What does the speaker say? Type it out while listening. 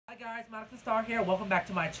guys, Monica Star here. Welcome back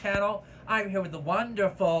to my channel. I'm here with the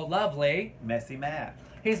wonderful, lovely Messy Matt.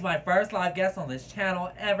 He's my first live guest on this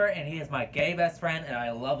channel ever, and he is my gay best friend, and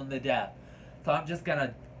I love him to death. So I'm just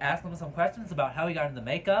gonna ask him some questions about how he got in the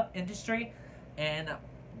makeup industry and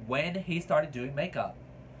when he started doing makeup.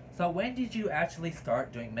 So when did you actually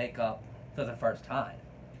start doing makeup for the first time?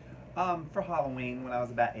 For Halloween, when I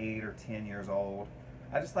was about 8 or 10 years old,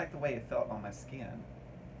 I just liked the way it felt on my skin.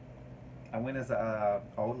 I went as a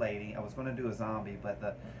old lady. I was going to do a zombie, but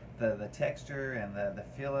the texture and the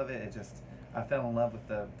feel of it, I fell in love with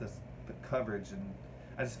the coverage, and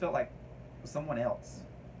I just felt like someone else.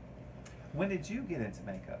 When did you get into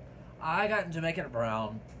makeup? I got into makeup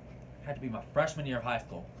around, had to be my freshman year of high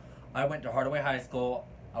school. I went to Hardaway High School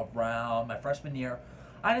around my freshman year.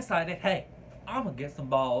 I decided, hey, I'm going to get some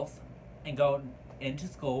balls and go into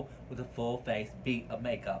school with a full face beat of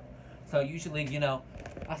makeup. So usually, you know,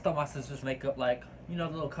 I stole my sister's makeup, like, you know,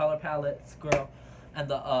 the little color palettes, girl, and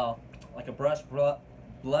the, like a blush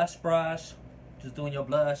brush, just doing your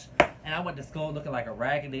blush. And I went to school looking like a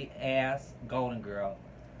raggedy ass golden girl.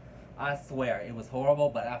 I swear, it was horrible,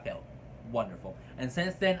 but I felt wonderful. And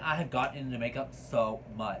since then, I have gotten into makeup so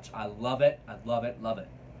much. I love it, I love it, love it.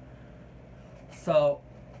 So,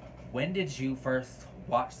 when did you first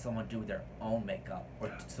watch someone do their own makeup, or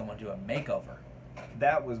did someone do a makeover?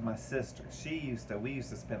 That was my sister. We used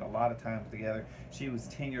to spend a lot of time together. She was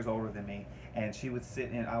 10 years older than me, and she would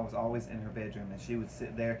sit in, I was always in her bedroom, and she would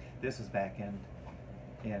sit there. This was back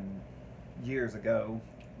in years ago,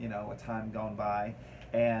 you know, a time gone by.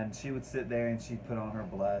 And she would sit there and she'd put on her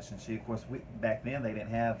blush, and she, of course, back then they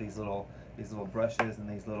didn't have these little brushes and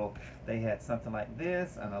they had something like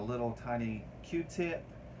this and a little tiny Q-tip,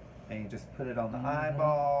 and you just put it on the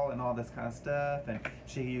eyeball and all this kind of stuff. And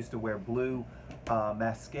she used to wear blue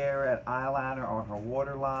mascara and eyeliner on her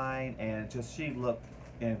waterline, and she looked,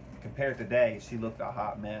 and compared to today, she looked a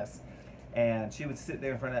hot mess. And she would sit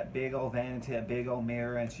there in front of that big old vanity, that big old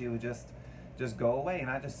mirror, and she would just go away, and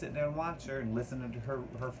I just sit there and watch her and listen to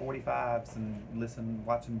her 45s and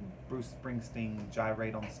watching Bruce Springsteen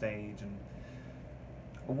gyrate on stage. And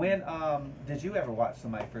when did you ever watch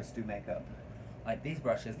somebody first do makeup? Like these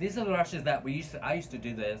brushes. These are the brushes that I used to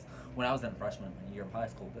do this when I was in freshman year of high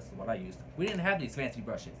school. This is what I used. We didn't have these fancy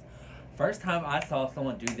brushes. First time I saw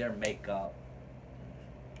someone do their makeup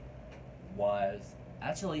was,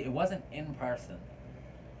 actually, it wasn't in person.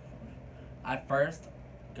 I first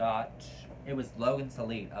got, it was Logan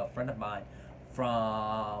Salid, a friend of mine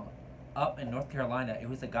from up in North Carolina. It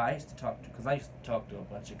was a guy I used to talk to, because I used to talk to a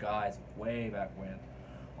bunch of guys way back when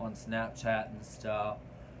on Snapchat and stuff.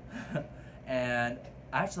 And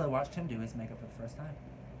I actually watched him do his makeup for the first time.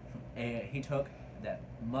 And he took that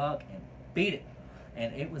mug and beat it.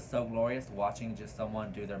 And it was so glorious watching just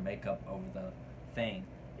someone do their makeup over the thing.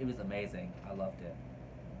 It was amazing. I loved it.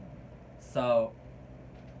 So,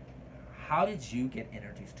 how did you get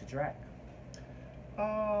introduced to drag?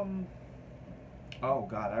 Oh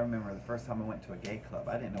God, I remember the first time I went to a gay club.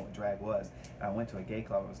 I didn't know what drag was. I went to a gay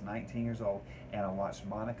club. I was 19 years old, and I watched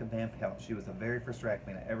Monica Van Pelt. She was the very first drag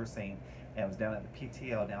queen I ever seen, and it was down at the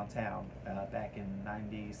PTL downtown back in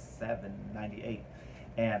 97, 98.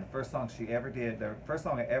 And the first song she ever did, the first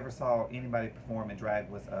song I ever saw anybody perform in drag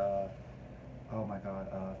was, oh my God,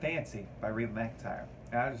 Fancy by Reba McEntire.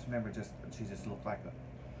 And I just remember she just looked like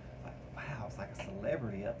wow, it's like a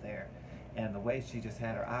celebrity up there. And the way she just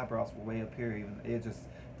had her eyebrows were way up here, even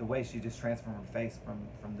the way she just transformed her face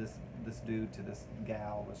from this dude to this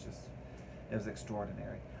gal was just, it was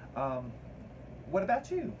extraordinary. What about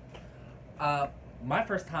you? My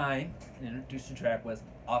first time introduced to drag was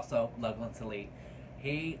also Logan Salid.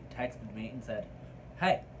 He texted me and said,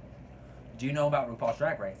 "Hey, do you know about RuPaul's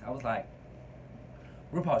Drag Race?" I was like,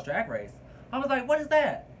 "RuPaul's Drag Race?" I was like, "What is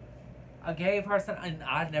that?" A gay person, and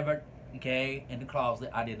I'd never, gay in the closet,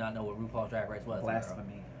 I did not know what RuPaul's Drag Race was.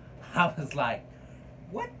 Blasphemy. I was like,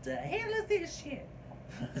 what the hell is this shit?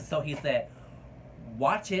 So he said,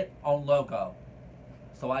 watch it on Logo.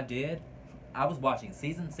 So I did. I was watching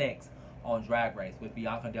season 6 on Drag Race with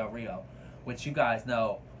Bianca Del Rio, which you guys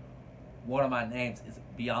know, one of my names is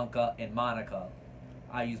Bianca and Monica.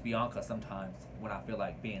 I use Bianca sometimes when I feel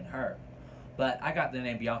like being her. But I got the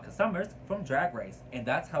name Bianca Summers from Drag Race, and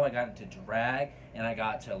that's how I got into drag, and I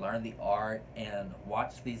got to learn the art and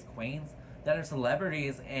watch these queens that are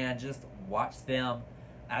celebrities and just watch them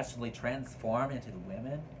actually transform into the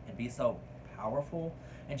women and be so powerful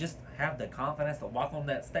and just have the confidence to walk on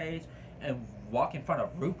that stage and walk in front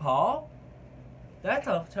of RuPaul. That's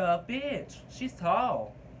a tough bitch. She's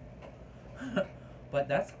tall. But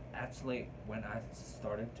that's actually when I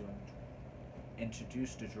started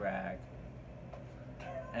introduced to drag.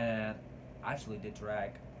 And I actually did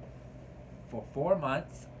drag for 4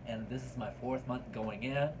 months, and this is my 4th month going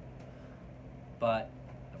in. But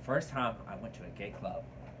the first time I went to a gay club,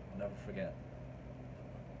 I'll never forget.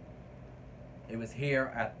 It was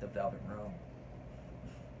here at the Velvet Room.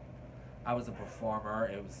 I was a performer.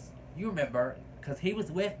 It was, you remember, because he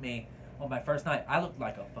was with me on my first night. I looked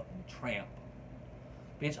like a fucking tramp.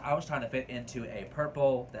 Bitch, I was trying to fit into that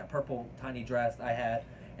purple tiny dress I had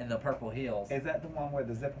and the purple heels. Is that the one where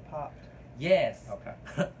the zipper popped? Yes.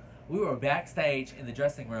 Okay. We were backstage in the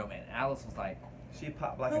dressing room, and Alice was like, She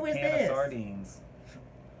popped like Who a is can this? of sardines.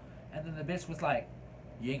 and then the bitch was like,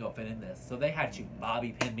 you ain't gonna fit in this. So they had to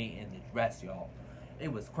bobby pin me in the dress, y'all.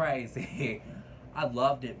 It was crazy. I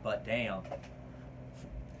loved it, but damn.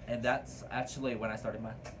 And that's actually when I started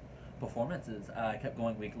my performances. I kept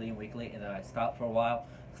going weekly and weekly, and then I stopped for a while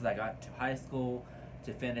because I got to high school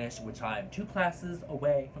to finish, which I am 2 classes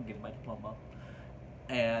away from getting my diploma.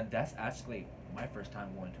 And that's actually my first time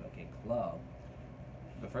going to a gay club.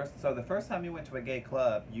 The first time you went to a gay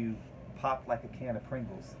club, you popped like a can of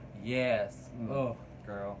Pringles. Yes. Oh,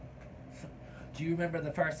 girl. Do you remember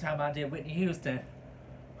the first time I did Whitney Houston?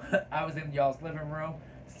 I was in y'all's living room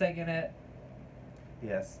singing it.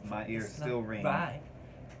 Yes, my ears It's still not ring. right,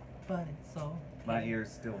 but it's okay. My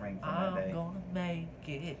ears still ring from that I'm day. gonna make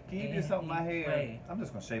it. Can you do something with my hair? anyway. I'm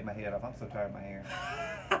just gonna shave my head off. I'm so tired of my hair.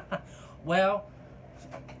 Well,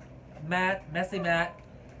 Messy Matt,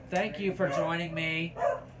 thank you for joining me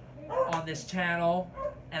on this channel,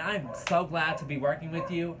 and I'm so glad to be working with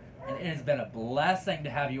you, and it has been a blessing to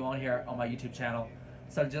have you on here on my YouTube channel.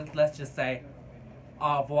 So let's just say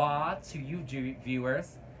au revoir to you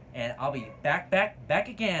viewers, and I'll be back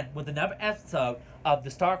again with another episode of the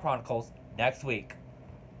Star Chronicles next week.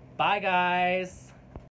 Bye, guys.